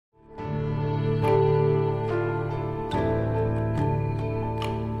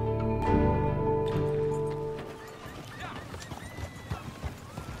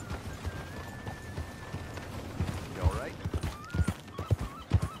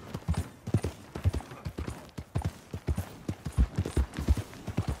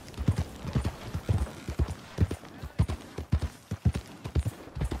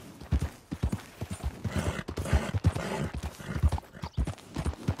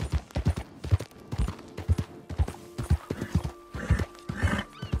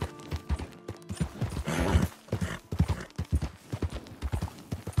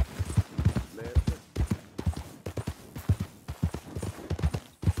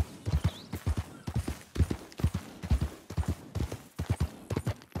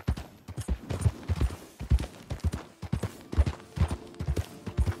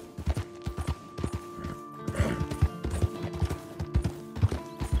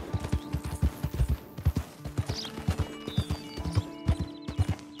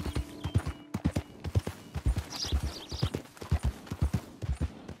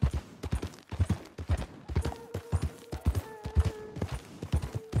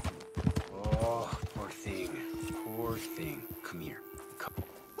thing. Come here. Come.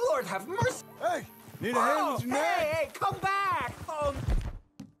 Lord have mercy! Hey! Need a hand with your neck? Hey, come back! Oh!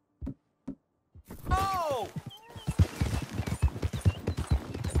 Oh!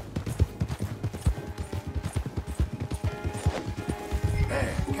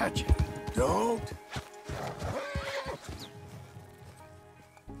 There, gotcha. Don't.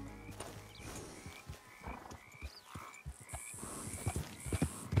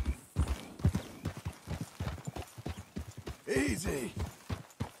 Easy.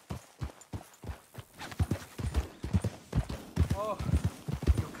 Oh,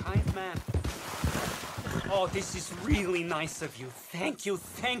 you kind man. Oh, this is really nice of you. Thank you,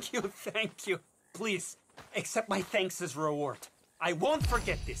 thank you, thank you. Please, accept my thanks as reward. I won't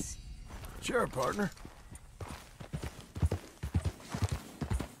forget this. Sure, partner.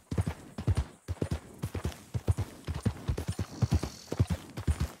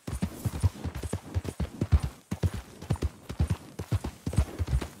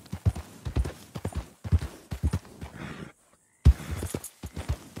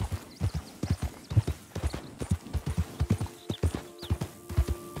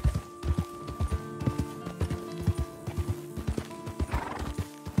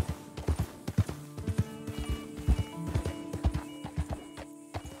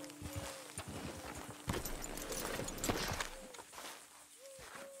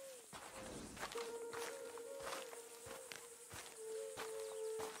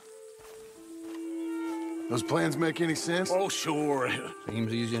 Those plans make any sense? Oh, sure.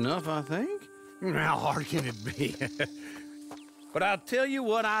 Seems easy enough, I think. How hard can it be? But I'll tell you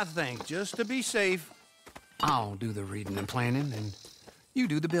what I think, just to be safe. I'll do the reading and planning, and you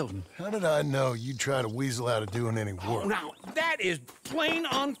do the building. How did I know you'd try to weasel out of doing any work? Oh, now, that is plain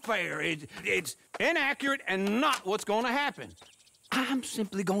unfair. It's inaccurate and not what's going to happen. I'm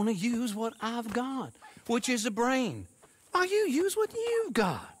simply going to use what I've got, which is a brain. While you use what you've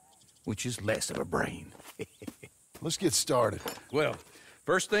got, which is less of a brain. Let's get started. Well,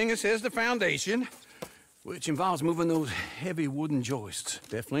 first thing it says the foundation, which involves moving those heavy wooden joists.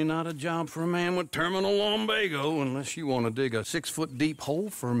 Definitely not a job for a man with terminal lumbago, unless you want to dig a 6-foot deep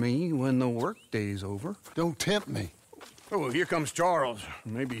hole for me when the workday's over. Don't tempt me. Oh, here comes Charles.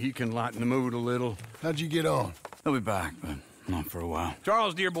 Maybe he can lighten the mood a little. How'd you get on? He'll be back, but not for a while.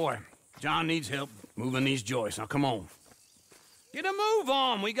 Charles, dear boy, John needs help moving these joists. Now, come on. Get a move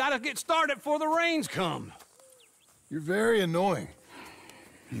on. We gotta get started before the rains come. You're very annoying.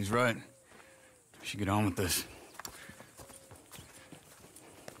 He's right. We should get on with this.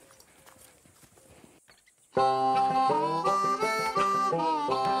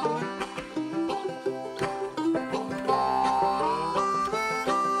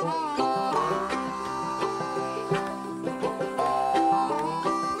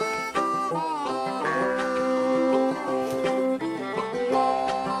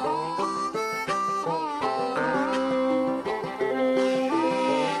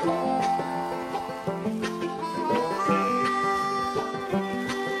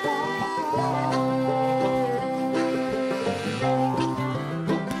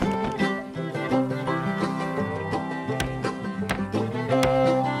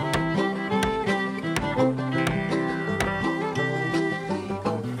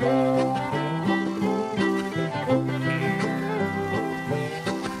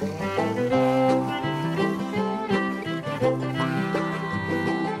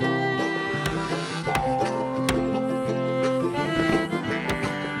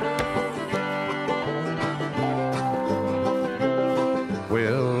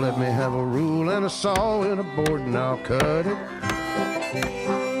 Saw and a board and I'll cut it.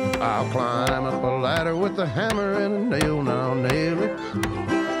 I'll climb up a ladder with a hammer and a nail and I'll nail it.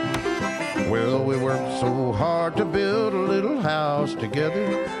 Well, we worked so hard to build a little house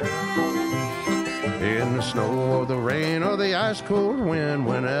together. In the snow or the rain or the ice cold wind,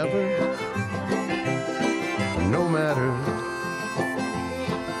 whenever. No matter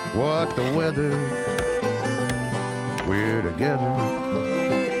what the weather, we're together.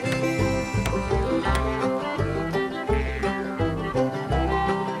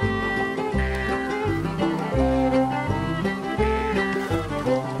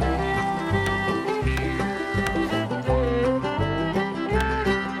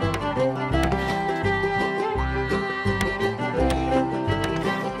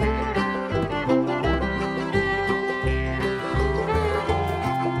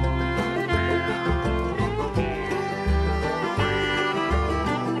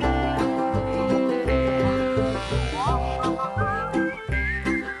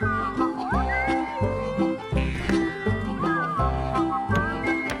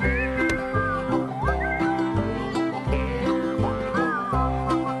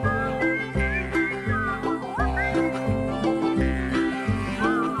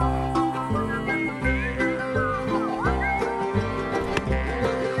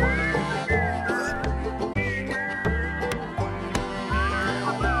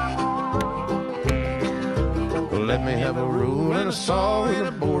 saw and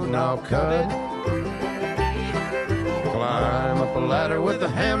a board and I'll cut it. Climb up a ladder with a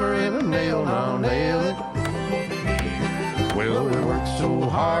hammer and a nail and I'll nail it. Well, we worked so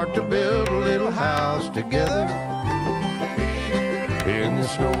hard to build a little house together. In the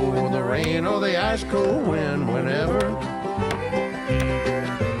snow or the rain or the ice cold wind, whenever.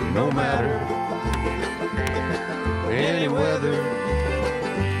 No matter any weather,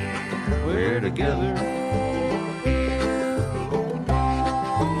 we're together.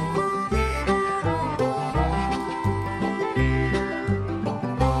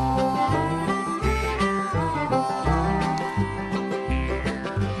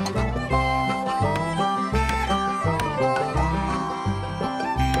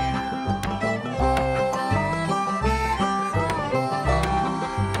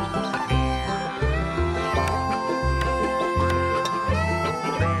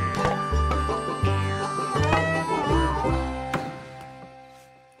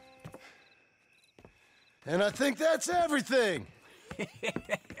 And I think that's everything.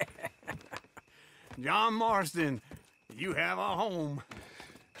 John Marston, you have a home.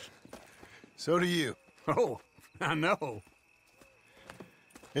 So do you. Oh, I know.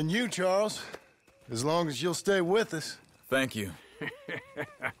 And you, Charles, as long as you'll stay with us. Thank you.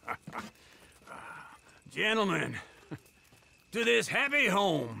 Gentlemen, to this happy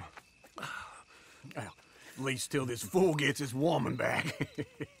home. Well, at least till this fool gets his woman back.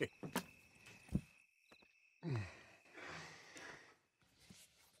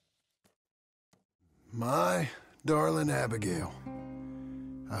 My darling Abigail,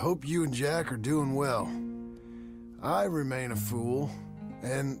 I hope you and Jack are doing well. I remain a fool,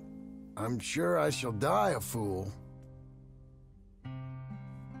 and I'm sure I shall die a fool.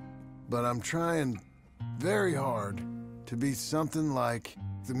 But I'm trying very hard to be something like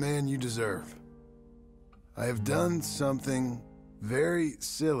the man you deserve. I have done something very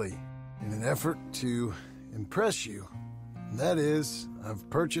silly in an effort to impress you. And that is, I've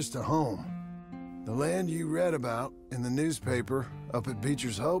purchased a home. The land you read about in the newspaper up at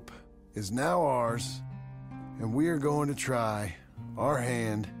Beecher's Hope is now ours, and we are going to try our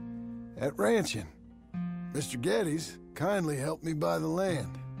hand at ranching. Mr. Geddes kindly helped me buy the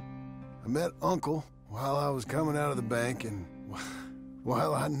land. I met Uncle while I was coming out of the bank, and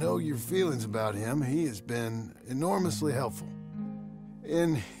while I know your feelings about him, he has been enormously helpful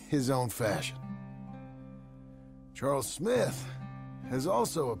in his own fashion. Charles Smith has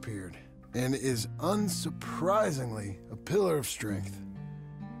also appeared and is unsurprisingly a pillar of strength.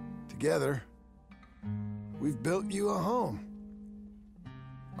 Together, we've built you a home.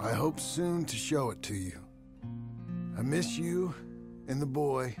 I hope soon to show it to you. I miss you and the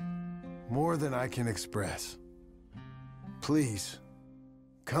boy more than I can express. Please,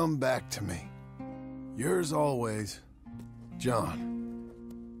 come back to me. Yours always, John.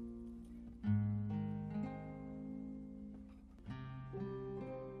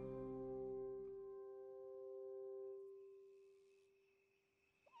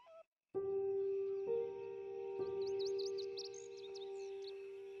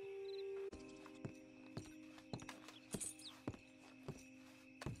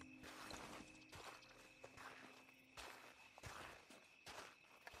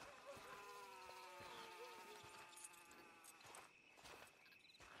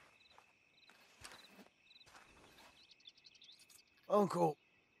 Uncle,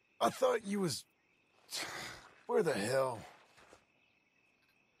 I thought you was... Where the hell?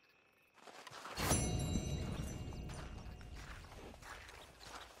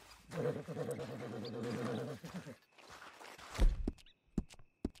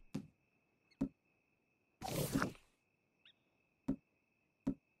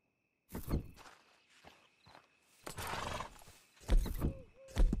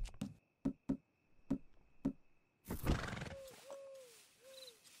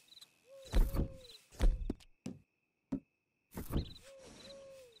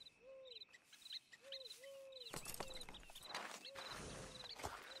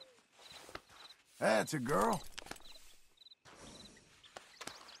 That's a girl.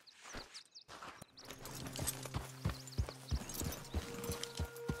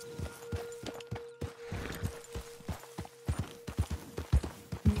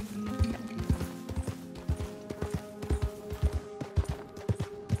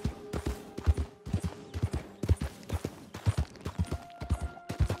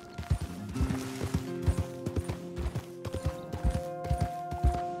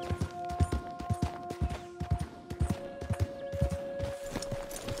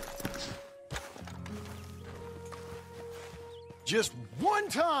 Just one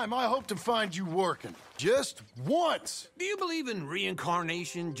time I hope to find you working. Just once. Do you believe in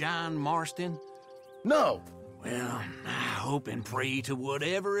reincarnation, John Marston? No. Well, I hope and pray to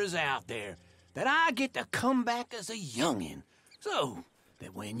whatever is out there that I get to come back as a youngin', so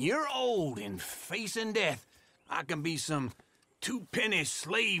that when you're old and facing death, I can be some two-penny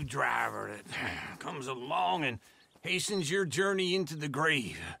slave driver that comes along and hastens your journey into the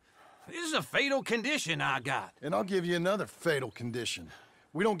grave. This is a fatal condition I got. And I'll give you another fatal condition.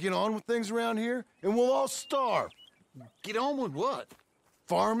 We don't get on with things around here, and we'll all starve. Get on with what?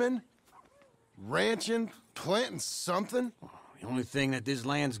 Farming, ranching, planting something. The only thing that this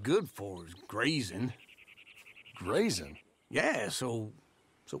land's good for is grazing. Grazing? Yeah, so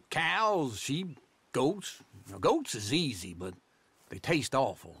cows, sheep, goats. Now, goats is easy, but they taste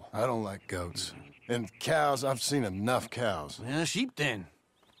awful. I don't like goats. And cows, I've seen enough cows. Yeah, sheep then.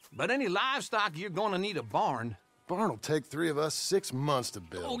 But any livestock, you're gonna need a barn. Barn will take 3 of us 6 months to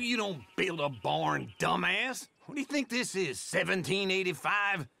build. Oh, you don't build a barn, dumbass. What do you think this is,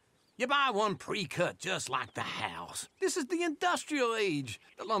 1785? You buy one pre-cut just like the house. This is the industrial age.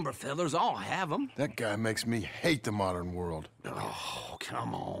 The lumber fellers all have them. That guy makes me hate the modern world. Oh,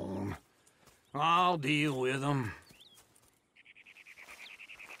 come on. I'll deal with them.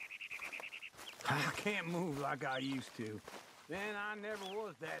 I can't move like I used to. Then I never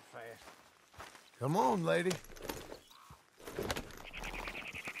was that fast. Come on, lady.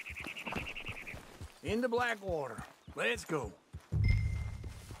 Into Blackwater. Let's go.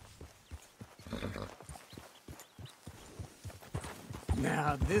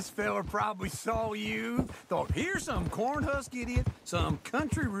 Now, this fella probably saw you, thought, here's some cornhusk idiot, some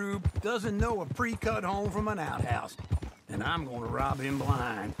country rube doesn't know a pre-cut home from an outhouse. And I'm gonna rob him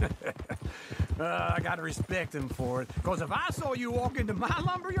blind. I gotta respect him for it, because if I saw you walk into my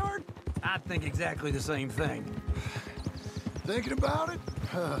lumberyard, I'd think exactly the same thing. Thinking about it?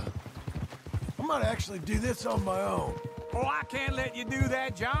 I might actually do this on my own. Oh, I can't let you do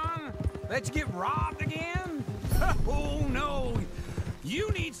that, John. Let you get robbed again? Oh, no. You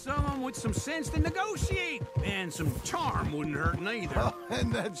need someone with some sense to negotiate. And some charm wouldn't hurt neither. Oh,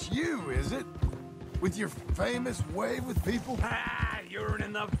 and that's you, is it? With your famous way with people? Ah, you're in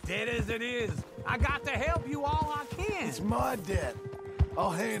enough debt as it is. I got to help you all I can. It's my debt.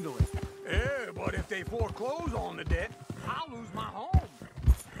 I'll handle it. Yeah, but if they foreclose on the debt, I'll lose my home.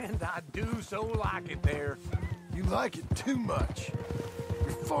 And I do so like it there. You like it too much.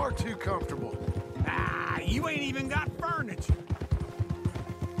 You're far too comfortable. Ah, you ain't even got furniture.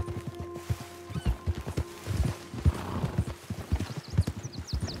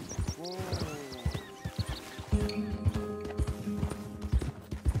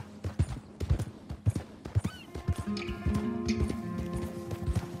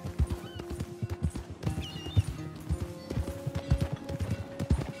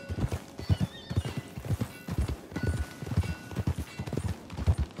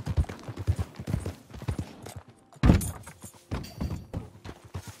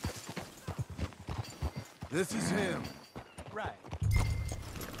 This is him. Right.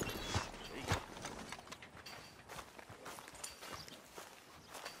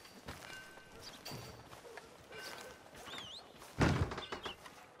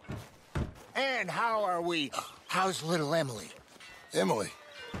 And how are we? How's little Emily? Emily.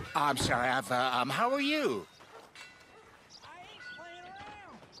 I'm sorry, how are you?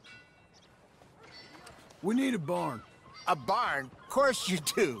 We need a barn. A barn? Of course you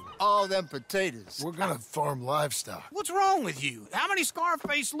do. All them potatoes. We're gonna farm livestock. What's wrong with you? How many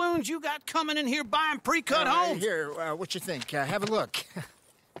Scarface loons you got coming in here buying pre-cut homes? Here, what you think? Have a look.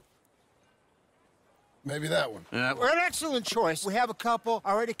 Maybe that one. We're an excellent choice. We have a couple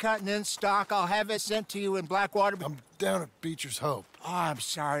already cut and in stock. I'll have it sent to you in Blackwater. I'm down at Beecher's Hope. Oh, I'm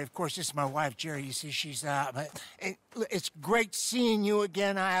sorry. Of course, this is my wife, Jerry. You see, she's it's great seeing you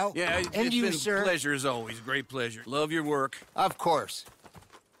again, Al. Yeah, and it's you, been sir. a pleasure as always. Great pleasure. Love your work. Of course.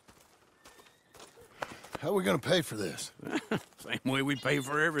 How are we gonna pay for this? Same way we pay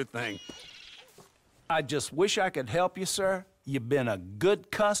for everything. I just wish I could help you, sir. You've been a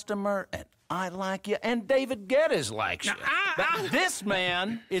good customer, and I like you, and David Geddes likes you. But this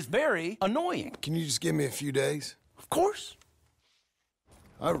man is very annoying. Can you just give me a few days? Of course.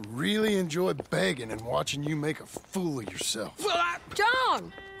 I really enjoy begging and watching you make a fool of yourself. Well,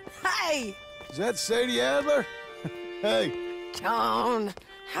 John! Hey! Is that Sadie Adler? Hey. John,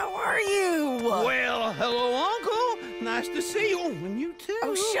 how are you? well, hello, Uncle. Nice to see you. And you too.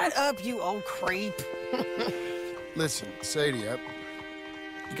 Oh, shut up, you old creep. Listen, Sadie, you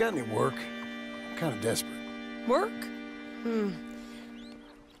got any work? I'm kind of desperate. Work?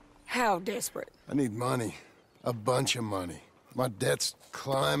 How desperate? I need money. A bunch of money. My debt's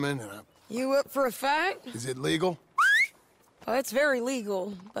climbing, and You up for a fight? Is it legal? Well, it's very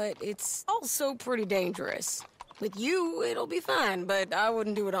legal, but it's also pretty dangerous. With you, it'll be fine, but I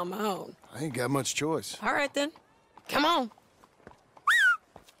wouldn't do it on my own. I ain't got much choice. All right, then. Come on.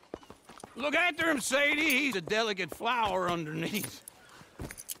 Look after him, Sadie. He's a delicate flower underneath.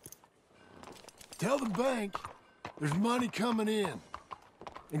 Tell the bank there's money coming in.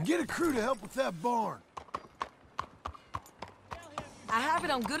 And get a crew to help with that barn. I have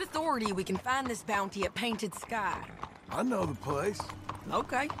it on good authority we can find this bounty at Painted Sky. I know the place.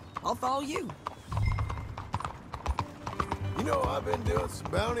 Okay, I'll follow you. You know, I've been doing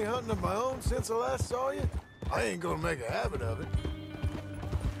some bounty hunting of my own since I last saw you. I ain't gonna make a habit of it.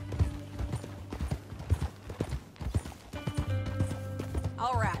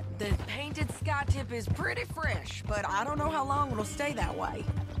 All right, the Painted Sky tip is pretty fresh, but I don't know how long it'll stay that way.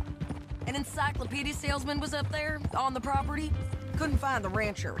 An encyclopedia salesman was up there on the property. Couldn't find the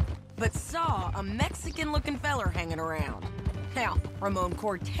rancher, but saw a Mexican-looking feller hanging around. Now, Ramon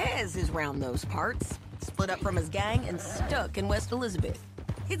Cortez is round those parts, split up from his gang and stuck in West Elizabeth.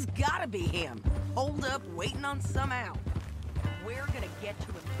 It's gotta be him, holed up waiting on some out. We're gonna get to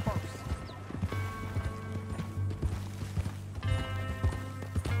him first.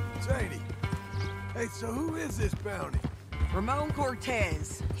 Sadie. Hey, so who is this bounty? Ramon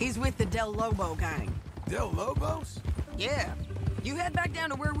Cortez. He's with the Del Lobo gang. Del Lobos? Yeah. You head back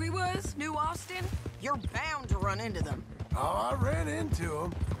down to where we was, New Austin, you're bound to run into them. Oh, I ran into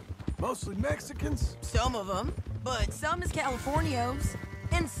them. Mostly Mexicans. Some of them, but some is Californios.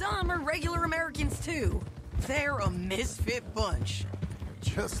 And some are regular Americans, too. They're a misfit bunch.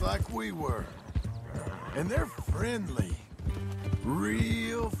 Just like we were. And they're friendly.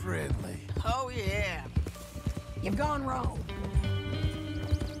 Real friendly. Oh, yeah. You've gone wrong.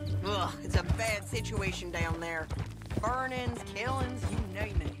 Ugh, it's a bad situation down there. Burnings, killings, you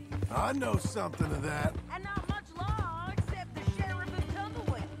name it. I know something of that. And not much law except the sheriff of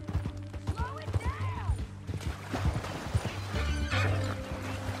Tumbleweed. Slow it down!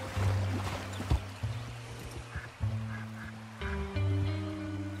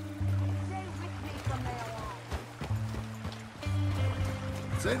 Stay with me from now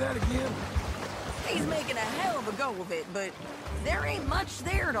on. Say that again? He's making a hell of a go of it, but there ain't much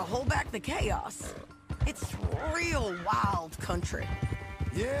there to hold back the chaos. It's real wild country.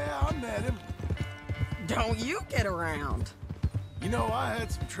 Yeah, I met him. Don't you get around. You know, I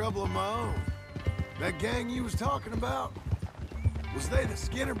had some trouble of my own. That gang you was talking about, was they the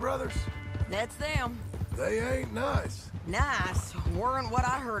Skinner brothers? That's them. They ain't nice. Nice. Weren't what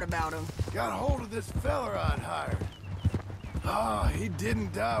I heard about them. Got hold of this feller I'd hired. Ah, he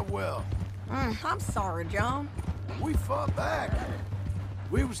didn't die well. I'm sorry, John. We fought back.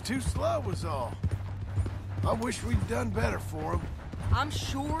 We was too slow was all. I wish we'd done better for him. I'm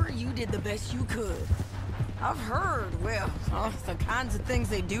sure you did the best you could. I've heard, well, the kinds of things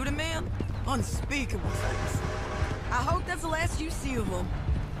they do to men. Unspeakable things. I hope that's the last you see of them.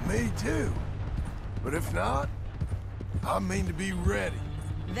 Me too. But if not, I mean to be ready.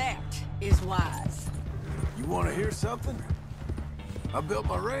 That is wise. You want to hear something? I built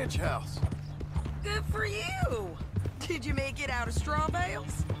my ranch house. Good for you. Did you make it out of straw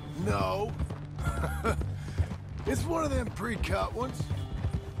bales? No. It's one of them pre-cut ones.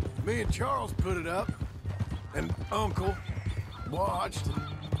 Me and Charles put it up. And Uncle watched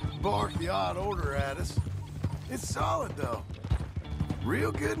and barked the odd order at us. It's solid, though.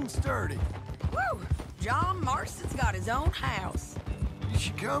 Real good and sturdy. Woo! John Marston's got his own house. You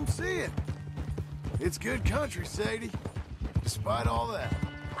should come see it. It's good country, Sadie. Despite all that.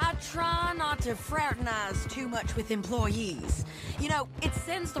 I try not to fraternize too much with employees. You know, it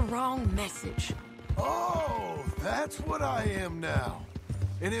sends the wrong message. Oh, that's what I am now.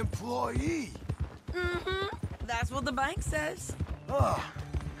 An employee. Mm-hmm. That's what the bank says. Ah,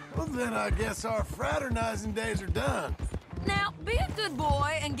 well then I guess our fraternizing days are done. Now, be a good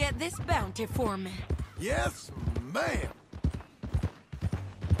boy and get this bounty for me. Yes, ma'am.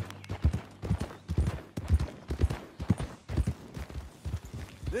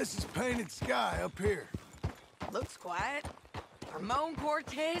 This is Painted Sky up here. Looks quiet. Ramon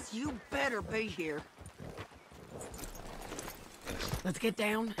Cortez, you better be here. Let's get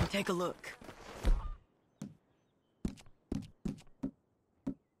down and take a look.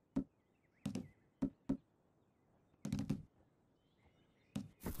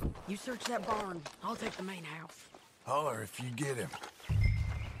 You search that barn. I'll take the main house. Holler if you get him.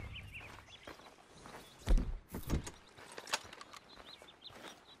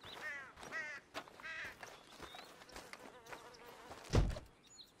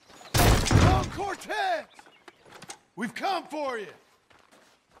 Oh, Cortez! We've come for you!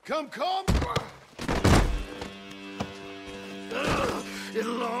 Come.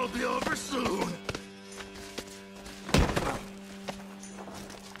 It'll all be over soon.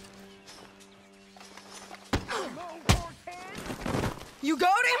 You got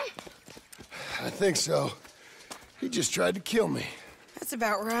him? I think so. He just tried to kill me. That's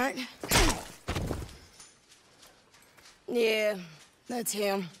about right. Yeah, that's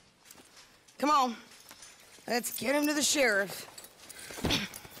him. Come on. Let's get him to the sheriff.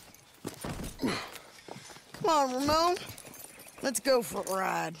 Come on, Ramon. Let's go for a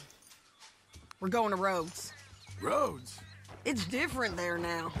ride. We're going to Rhodes. Rhodes? It's different there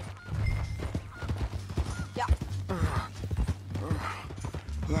now. Yeah.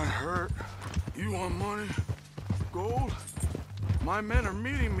 That hurt. You want money? Gold? My men are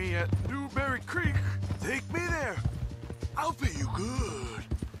meeting me at Dewberry Creek. Take me there. I'll pay you good.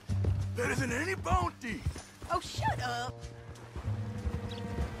 Better than any bounty. Oh, shut up.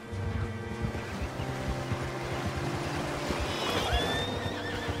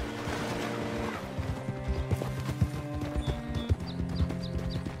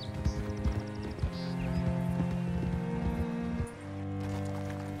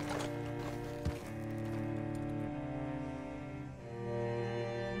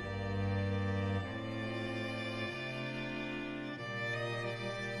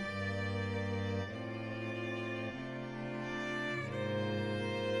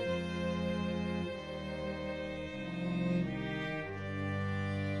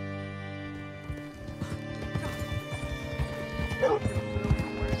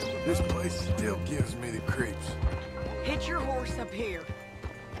 This place still gives me the creeps. Hitch your horse up here.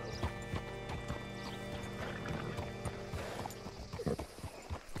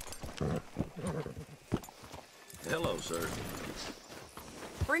 Hello, sir.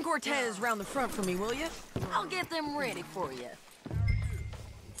 Bring Cortez round the front for me, will you? I'll get them ready for you.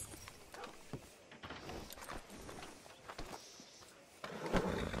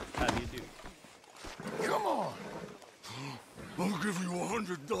 How do you do? Come on! I'll give you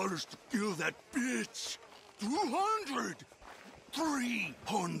 $100 to kill that bitch. 200.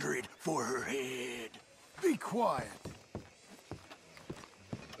 300 for her head. Be quiet.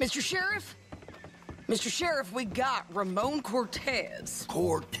 Mr. Sheriff? Mr. Sheriff, we got Ramon Cortez.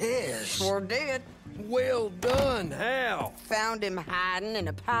 Cortez? Sure did. Well done, Hal. Found him hiding in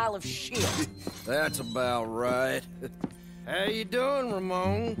a pile of shit. That's about right. How you doing,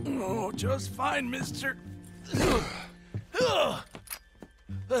 Ramon? Oh, just fine, mister.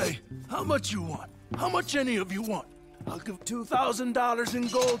 Hey, how much you want? How much any of you want? I'll give $2,000 in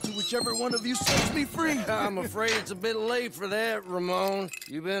gold to whichever one of you sets me free. I'm afraid it's a bit late for that, Ramon.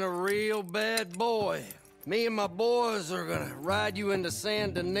 You've been a real bad boy. Me and my boys are gonna ride you into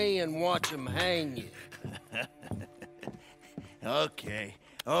Saint Denis and watch them hang you. Okay,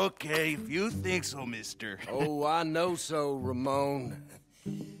 if you think so, mister. Oh, I know so, Ramon.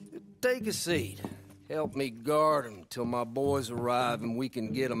 Take a seat. Help me guard them till my boys arrive and we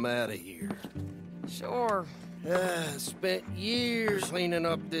can get them out of here. Sure. Spent years cleaning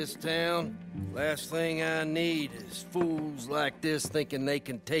up this town. Last thing I need is fools like this thinking they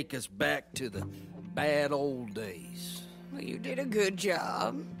can take us back to the bad old days. Well, you did a good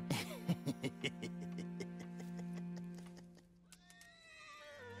job.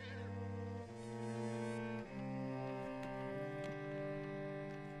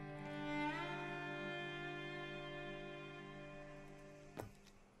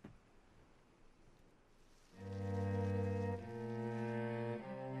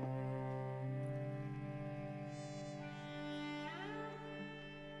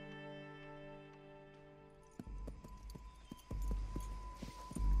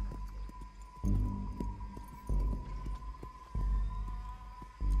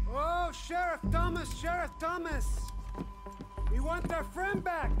 Oh, Sheriff Thomas! We want our friend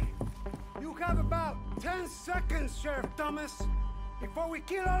back! You have about 10 seconds, Sheriff Thomas, before we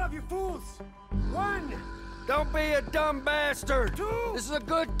kill all of you fools! 1! Don't be a dumb bastard! 2! This is a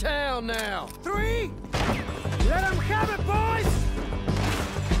good town now! 3! Let them have it, boys!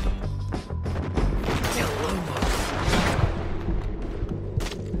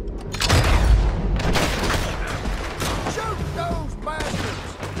 Shoot those bastards!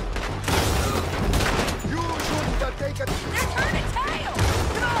 You shouldn't have taken... They're turning tail!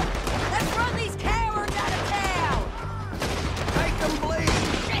 Come on! Let's run these cowards out of town! Make them bleed!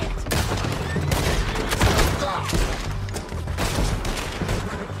 Shit!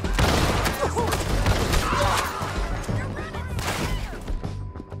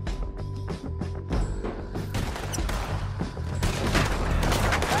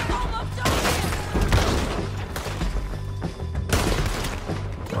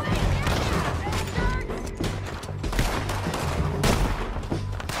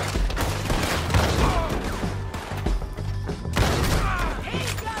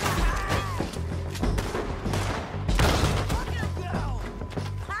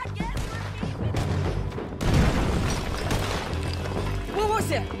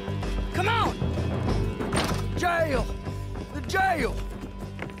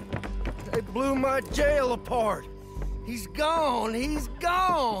 Blew my jail apart. He's gone. He's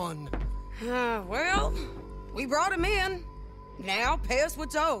gone. Well, we brought him in. Now, pay us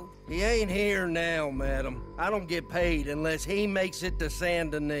what's owed. He ain't here now, madam. I don't get paid unless he makes it to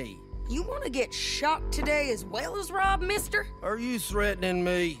Saint Denis. You want to get shot today as well as rob, mister? Are you threatening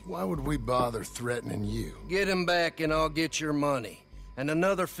me? Why would we bother threatening you? Get him back and I'll get your money. And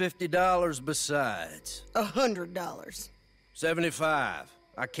another $50 besides. $100. 75.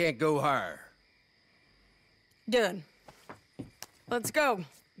 I can't go higher. Done. Let's go,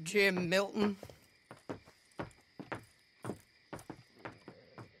 Jim Milton.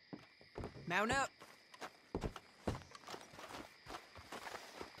 Mount up.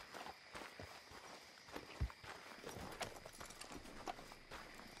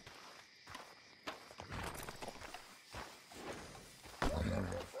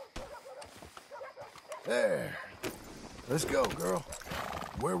 There. Let's go, girl.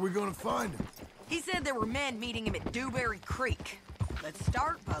 Where are we gonna find him? He said there were men meeting him at Dewberry Creek. Let's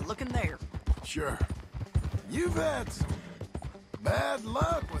start by looking there. Sure. You've had some bad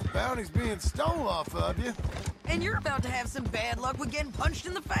luck with bounties being stole off of you. And you're about to have some bad luck with getting punched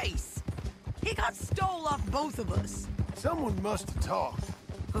in the face. He got stole off both of us. Someone must have talked.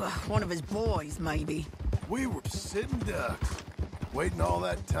 One of his boys, maybe. We were sitting ducks, waiting all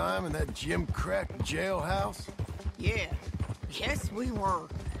that time in that gim-crack jailhouse. Yeah. Yes, we were.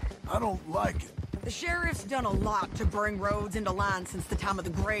 I don't like it. The sheriff's done a lot to bring Rhodes into line since the time of the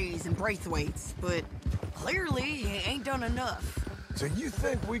Grays and Braithwaites, but clearly he ain't done enough. So you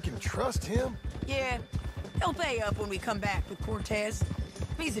think we can trust him? Yeah, he'll pay up when we come back with Cortez.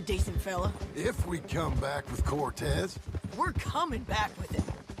 He's a decent fella. If we come back with Cortez. We're coming back with him.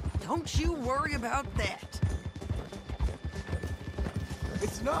 Don't you worry about that.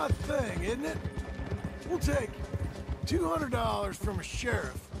 It's an odd thing, isn't it? We'll take $200 from a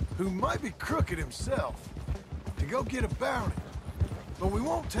sheriff who might be crooked himself to go get a bounty. But we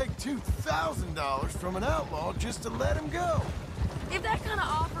won't take $2,000 from an outlaw just to let him go. If that kind of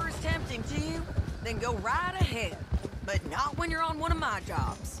offer is tempting to you, then go right ahead. But not when you're on one of my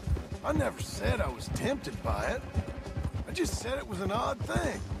jobs. I never said I was tempted by it. I just said it was an odd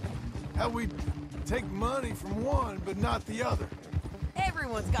thing. How we take money from one but not the other.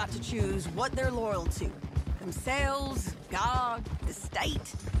 Everyone's got to choose what they're loyal to. Themselves, God, the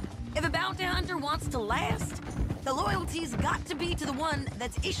state. If a bounty hunter wants to last, the loyalty's got to be to the one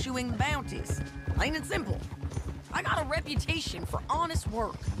that's issuing the bounties. Plain and simple. I got a reputation for honest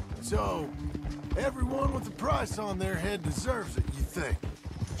work. So, everyone with a price on their head deserves it, you think?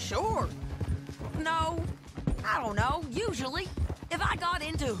 Sure. No, I don't know, usually. If I got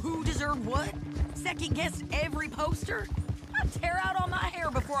into who deserved what, second-guessed every poster, I'd tear out all my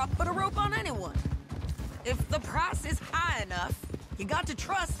hair before I put a rope on anyone. If the price is high enough, you got to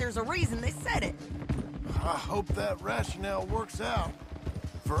trust there's a reason they said it. I hope that rationale works out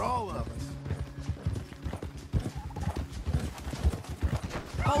for all of us.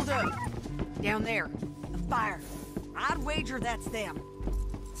 Hold up. Down there. A fire. I'd wager that's them.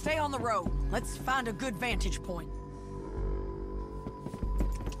 Stay on the road. Let's find a good vantage point.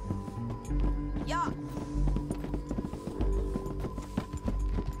 Yeah.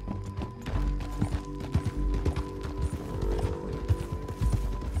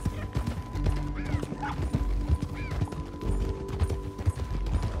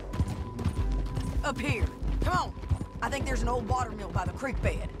 Up here. Come on. I think there's an old water mill by the creek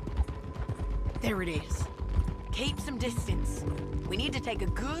bed. There it is. Keep some distance. We need to take a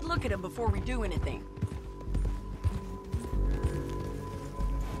good look at him before we do anything.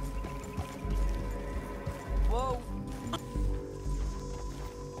 Whoa.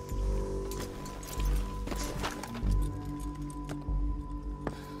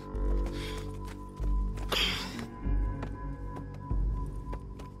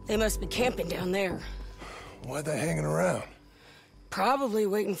 They must be camping down there. Why are they hanging around? Probably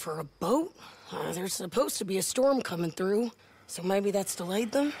waiting for a boat. There's supposed to be a storm coming through, so maybe that's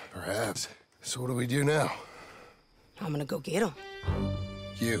delayed them? Perhaps. So what do we do now? I'm gonna go get them.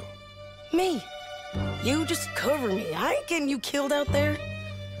 You. Me. You just cover me. I ain't getting you killed out there.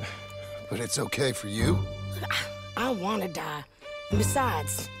 But it's okay for you? I wanna die. And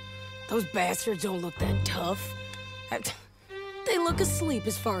besides, those bastards don't look that tough. They look asleep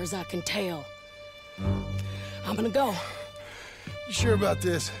as far as I can tell. I'm gonna go. You sure about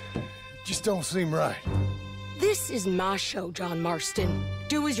this? Just don't seem right. This is my show, John Marston.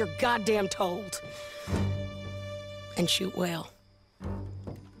 Do as you're goddamn told. And shoot well.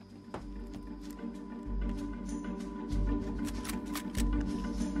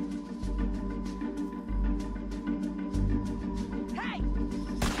 Hey!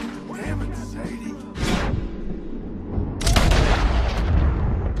 Damn it! Sadie.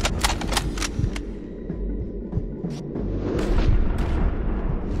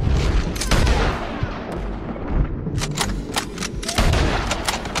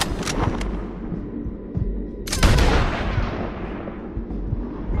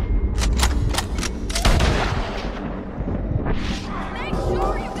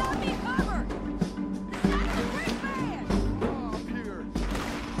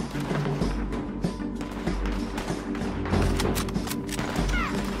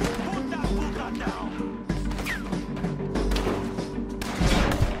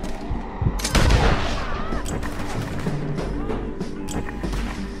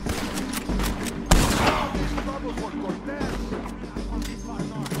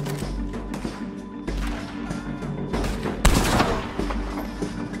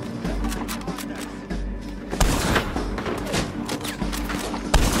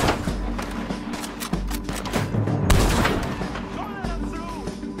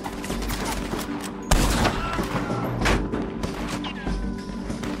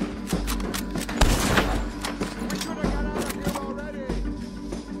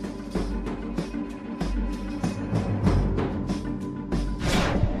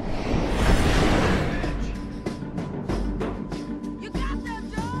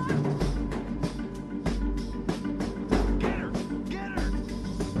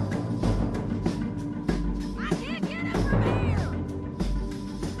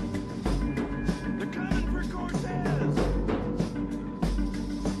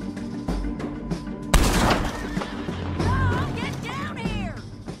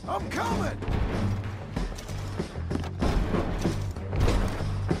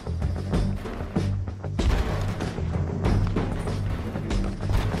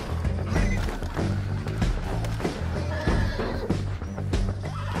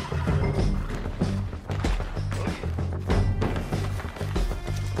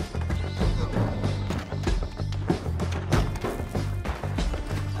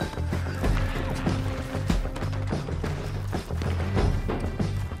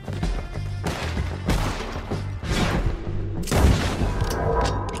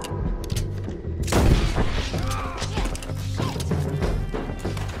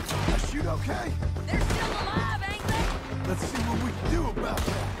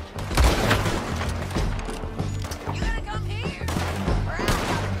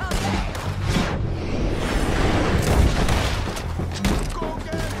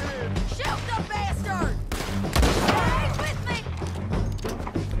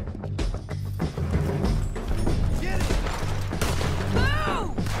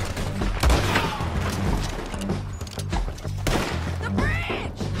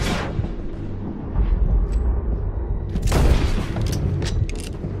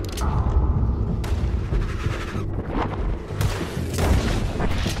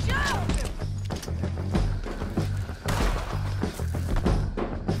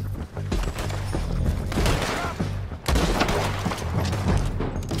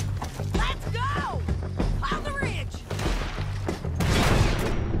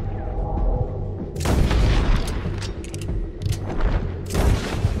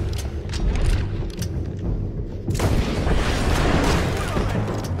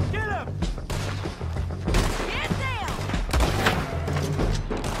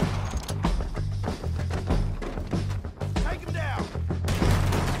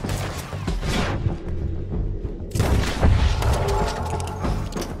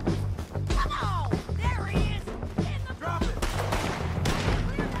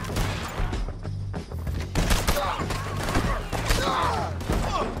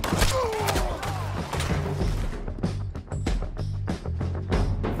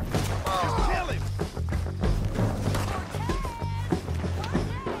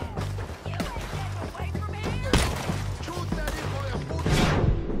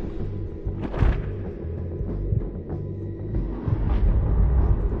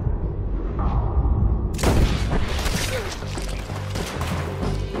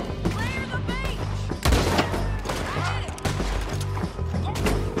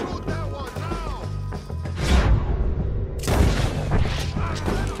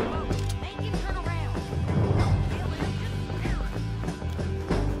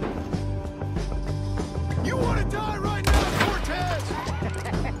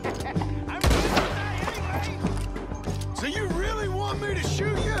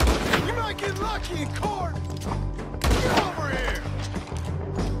 lucky in court! Get over here!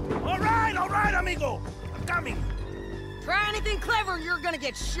 All right, amigo. I'm coming. Try anything clever, you're gonna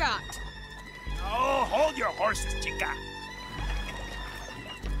get shot. Oh, hold your horses, chica.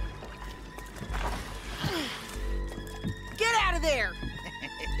 of there!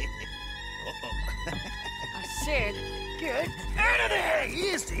 I said, get out of there!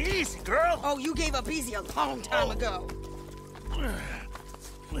 Easy, easy, girl. Oh, you gave up easy a long time ago.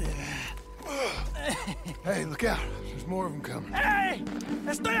 Hey, look out. There's more of them coming. Hey!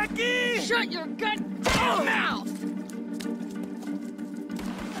 Estoy aquí! Shut your goddamn mouth!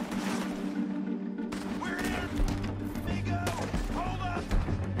 We're in! Vigo! Hold up!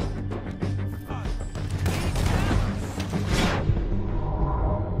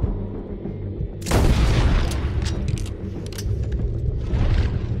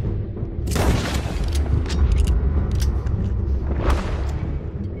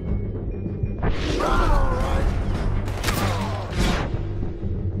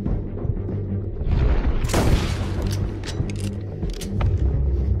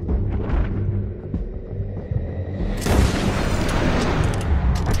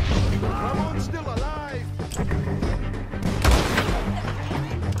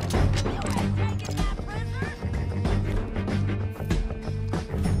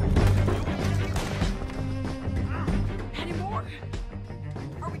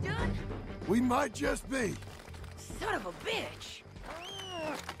 Might just be. Son of a bitch.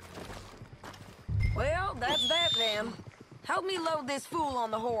 Well, that's that then. Help me load this fool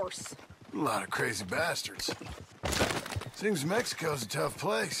on the horse. A lot of crazy bastards. Seems Mexico's a tough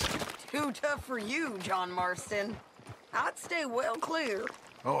place. Too tough for you, John Marston. I'd stay well clear.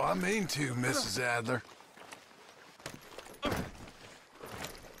 Oh, I mean to, Mrs. Adler.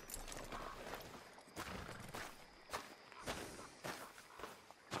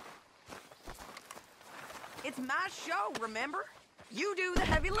 It's my show, remember? You do the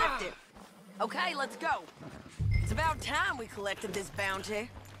heavy lifting. Okay, let's go. It's about time we collected this bounty.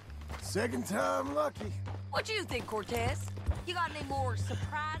 Second time lucky. What you think, Cortez? You got any more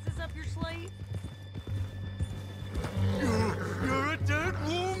surprises up your sleeve? You're a dead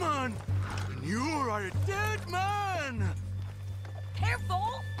woman! And you are a dead man!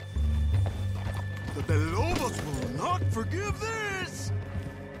 Careful! The Lobos will not forgive this!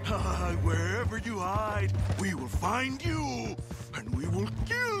 Wherever you hide, we will find you, and we will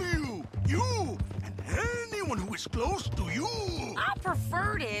kill you! You, and anyone who is close to you! I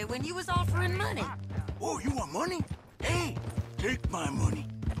preferred it when you was offering money. Oh, you want money? Hey, take my money.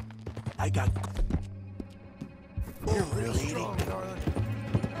 I got... You're real strong, darling.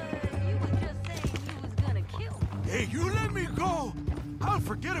 You was just saying you was gonna kill me. Hey, you let me go! I'll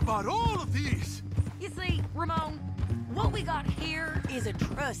forget about all of these! You see, Ramon, what we got here is a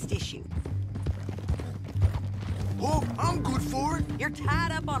trust issue. Oh, I'm good for it. You're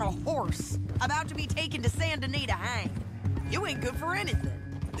tied up on a horse, about to be taken to Saint Denis to hang. You ain't good for anything.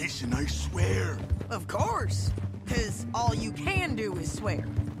 Listen, I swear. Of course, because all you can do is swear.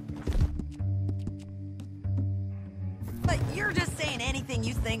 But you're just saying anything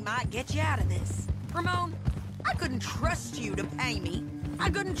you think might get you out of this. Ramon, I couldn't trust you to pay me. I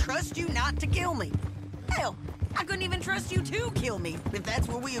couldn't trust you not to kill me. Hell, I couldn't even trust you to kill me, if that's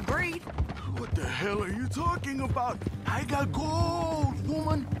what we agreed. What the hell are you talking about? I got gold,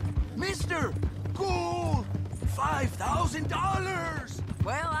 woman. Mister, gold. $5,000.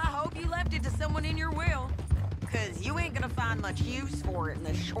 Well, I hope you left it to someone in your will. Because you ain't gonna find much use for it in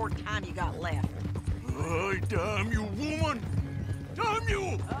the short time you got left. Oh, damn you, woman. Damn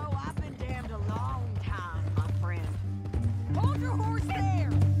you. Oh, I've been damned a long time, my friend. Hold your horse there.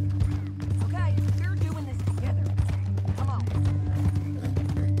 Okay, we're doing this together. Come on.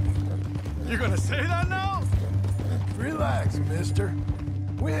 You gonna say that now? Relax, mister.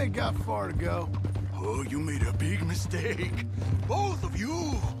 We ain't got far to go. Oh, you made a big mistake. Both of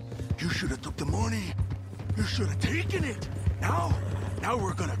you. You should have took the money. You should have taken it. Now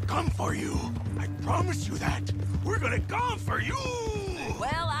we're gonna come for you. I promise you that. We're gonna come for you.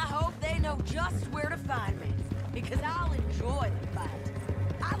 Well, I hope they know just where to find me. Because I'll enjoy the fight.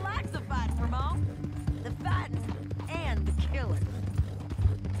 I like the fight, Ramon. The fighting and the killing.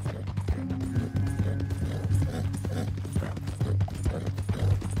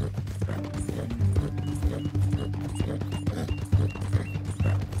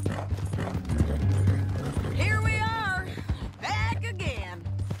 Here we are, back again.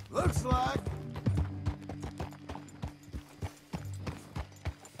 Looks like.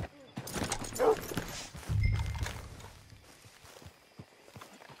 Come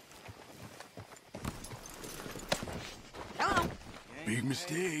on. Big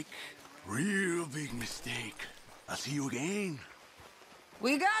mistake. Real big mistake. I'll see you again.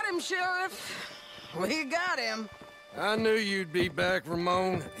 We got him, Sheriff. We got him. I knew you'd be back,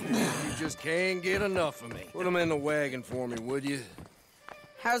 Ramon. You just can't get enough of me. Put him in the wagon for me, would you?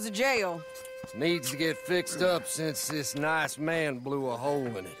 How's the jail? Needs to get fixed up since this nice man blew a hole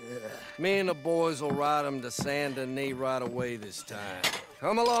in it. Me and the boys will ride him to Saint Denis right away this time.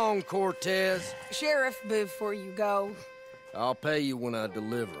 Come along, Cortez. Sheriff, before you go... I'll pay you when I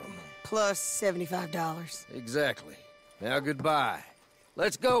deliver them. Plus $75. Exactly. Now goodbye.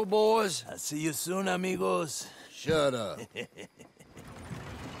 Let's go, boys. I'll see you soon, amigos. Shut up.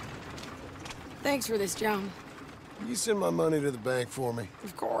 Thanks for this, John. You send my money to the bank for me.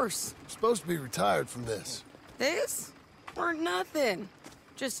 Of course. I'm supposed to be retired from this. This? Weren't nothing.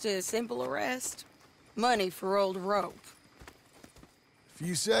 Just a simple arrest. Money for old rope. If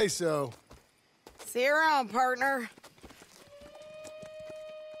you say so. See you around, partner.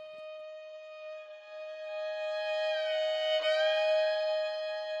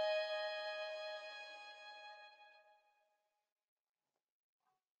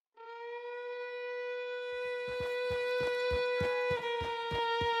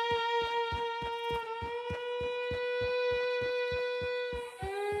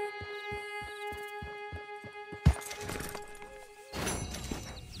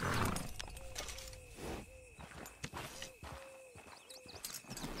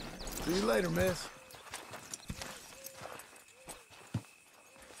 See you later, miss.